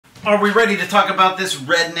Are we ready to talk about this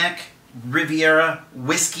Redneck Riviera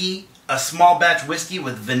whiskey? A small batch whiskey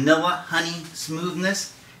with vanilla, honey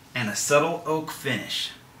smoothness, and a subtle oak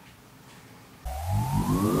finish.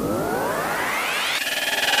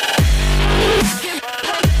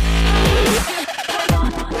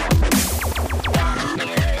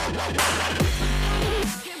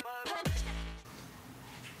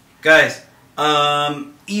 Guys,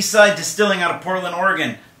 Eastside Distilling out of Portland,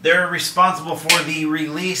 Oregon. They're responsible for the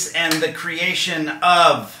release and the creation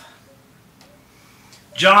of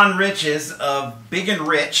John Rich's of Big and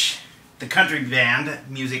Rich, the country band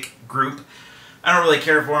music group. I don't really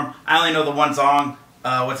care for them. I only know the one song.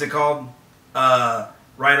 What's it called?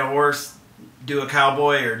 Ride a Horse, Do a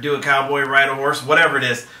Cowboy, or Do a Cowboy, Ride a Horse, whatever it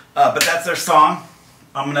is. But that's their song.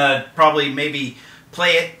 I'm going to probably maybe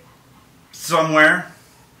play it somewhere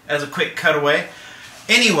as a quick cutaway.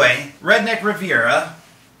 Anyway, Redneck Riviera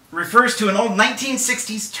refers to an old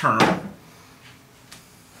 1960s term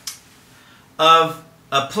of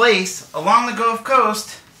a place along the Gulf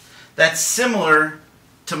Coast that's similar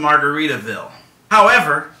to Margaritaville.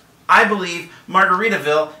 However, I believe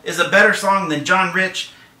Margaritaville is a better song than John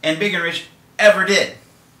Rich and Big and Rich ever did.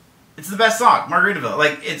 It's the best song, Margaritaville.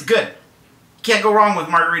 Like, it's good. Can't go wrong with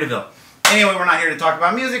Margaritaville. Anyway, we're not here to talk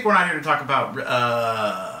about music. We're not here to talk about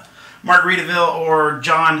Margaritaville or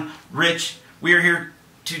John Rich. We are here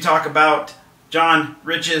to talk about John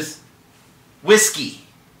Rich's whiskey.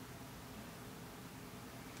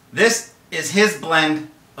 This is his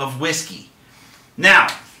blend of whiskey. Now,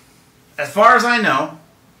 as far as I know,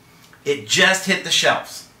 it just hit the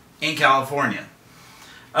shelves in California.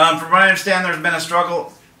 From what I understand, there's been a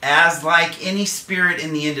struggle, as like any spirit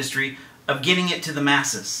in the industry, of getting it to the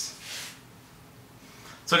masses.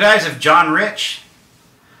 So guys, if John Rich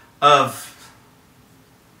of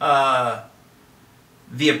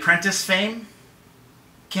The Apprentice fame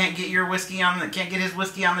can't get his whiskey on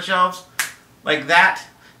the shelves like that,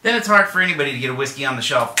 then it's hard for anybody to get a whiskey on the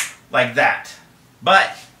shelf like that.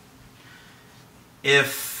 But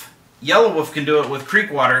if Yellow Wolf can do it with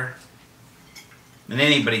creek water, then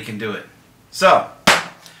anybody can do it. So,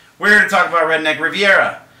 we're here to talk about Redneck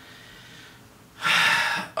Riviera.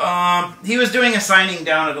 He was doing a signing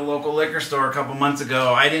down at a local liquor store a couple months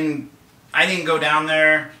ago. I didn't go down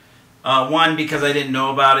there. One, because I didn't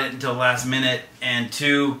know about it until last minute, and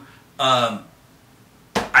two,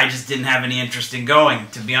 I just didn't have any interest in going,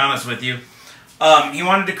 to be honest with you. He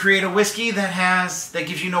wanted to create a whiskey that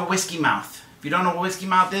gives you no whiskey mouth. If you don't know what whiskey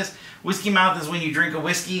mouth is when you drink a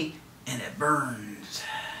whiskey and it burns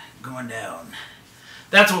going down.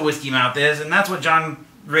 That's what whiskey mouth is, and that's what John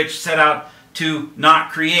Rich set out to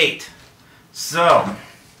not create. So,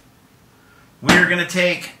 we're going to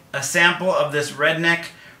take a sample of this Redneck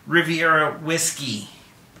Riviera whiskey.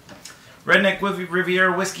 Redneck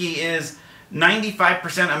Riviera whiskey is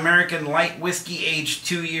 95% American light whiskey aged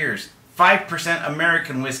 2 years. 5%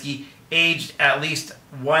 American whiskey aged at least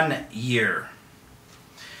 1 year.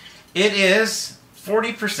 It is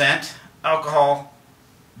 40% alcohol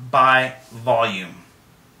by volume.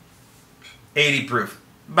 80 proof.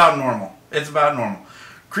 About normal. It's about normal.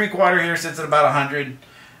 Creek water here sits at about 100.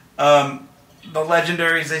 The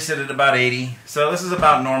legendaries, they sit at about 80. So this is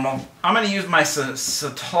about normal. I'm going to use my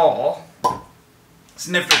Satal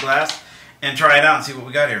snifter glass and try it out and see what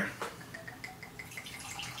we got here.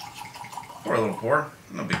 Pour a little pour.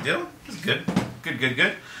 No big deal. It's good.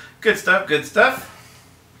 Good. Good stuff. Good stuff.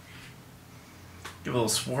 Give a little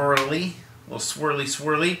swirly. A little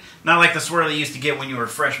swirly. Not like the swirly you used to get when you were a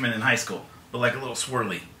freshman in high school, but like a little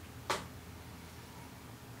swirly.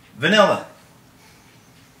 Vanilla.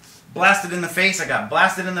 Blasted in the face. I got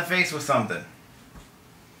blasted in the face with something.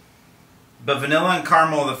 But vanilla and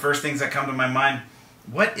caramel are the first things that come to my mind.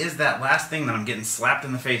 What is that last thing that I'm getting slapped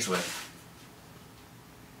in the face with?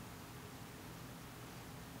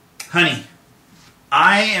 Honey.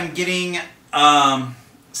 I am getting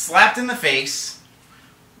slapped in the face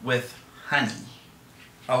with honey.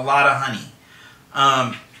 A lot of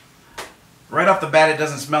honey. Right off the bat, it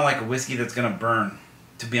doesn't smell like a whiskey that's going to burn,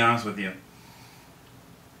 to be honest with you.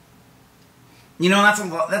 You know, that's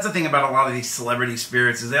the thing about a lot of these celebrity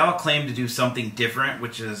spirits, is they all claim to do something different,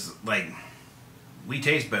 which is like, we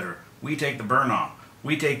taste better. We take the burn off.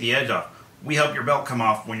 We take the edge off. We help your belt come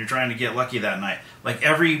off when you're trying to get lucky that night. Like,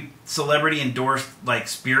 every celebrity endorsed like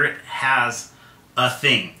spirit has a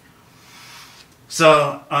thing.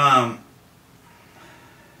 So,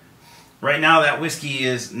 right now that whiskey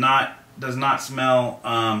does not smell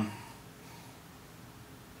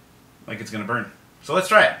like it's gonna burn. So let's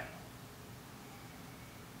try it.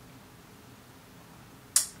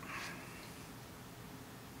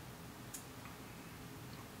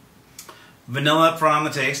 Vanilla up front on the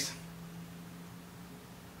taste.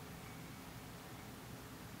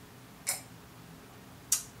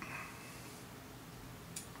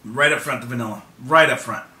 Right up front, the vanilla. Right up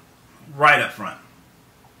front. Right up front.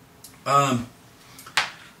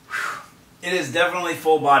 It is definitely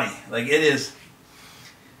full body. Like, it is.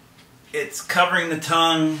 It's covering the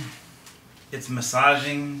tongue. It's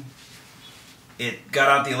massaging. It got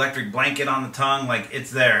out the electric blanket on the tongue. Like,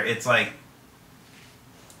 it's there. It's like,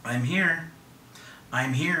 I'm here.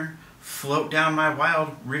 I'm here. Float down my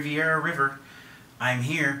wild Riviera River. I'm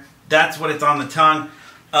here. That's what it's on the tongue.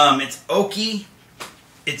 It's oaky.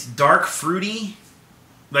 It's dark fruity.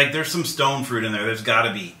 Like, there's some stone fruit in there. There's got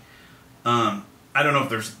to be. I don't know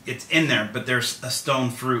if it's in there, but there's a stone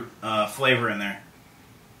fruit flavor in there.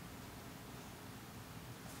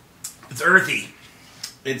 It's earthy.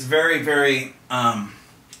 It's very, very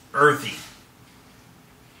earthy.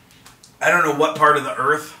 I don't know what part of the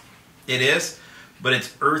earth it is, but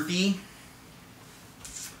it's earthy.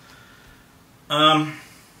 I'll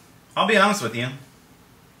be honest with you.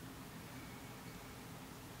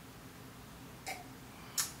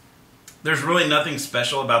 There's really nothing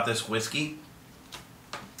special about this whiskey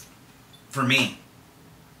for me.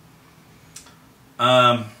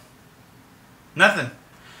 Nothing.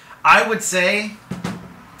 I would say,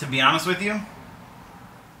 to be honest with you,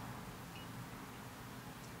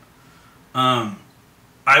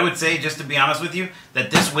 I would say, just to be honest with you,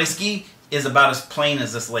 that this whiskey is about as plain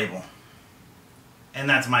as this label. And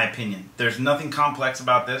that's my opinion. There's nothing complex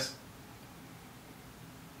about this.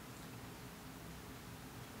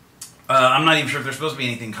 I'm not even sure if there's supposed to be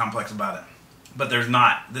anything complex about it. But there's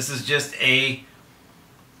not. This is just a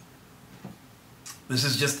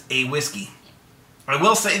whiskey. I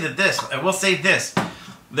will say this.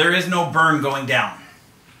 There is no burn going down.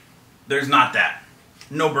 There's not that.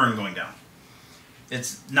 No burn going down.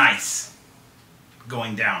 It's nice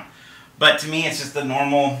going down. But to me, it's just a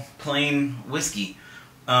normal, plain whiskey.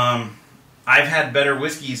 I've had better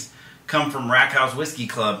whiskeys come from Rack House Whiskey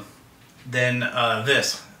Club than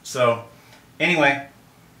this. So, anyway,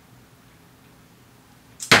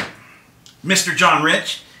 Mr. John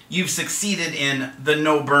Rich, you've succeeded in the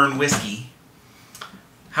no-burn whiskey.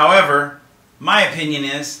 However, my opinion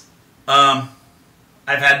is, I've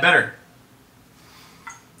had better.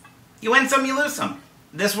 You win some, you lose some.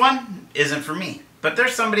 This one isn't for me. But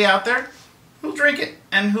there's somebody out there who'll drink it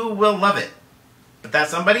and who will love it. But that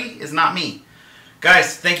somebody is not me.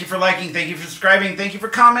 Guys, thank you for liking, thank you for subscribing, thank you for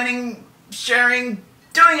commenting, sharing,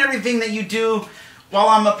 doing everything that you do while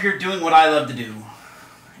I'm up here doing what I love to do.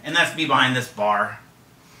 And that's be behind this bar.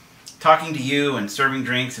 Talking to you and serving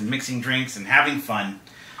drinks and mixing drinks and having fun.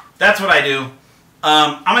 That's what I do.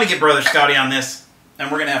 I'm going to get Brother Scouty on this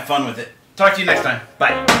and we're going to have fun with it. Talk to you next time.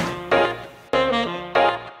 Bye.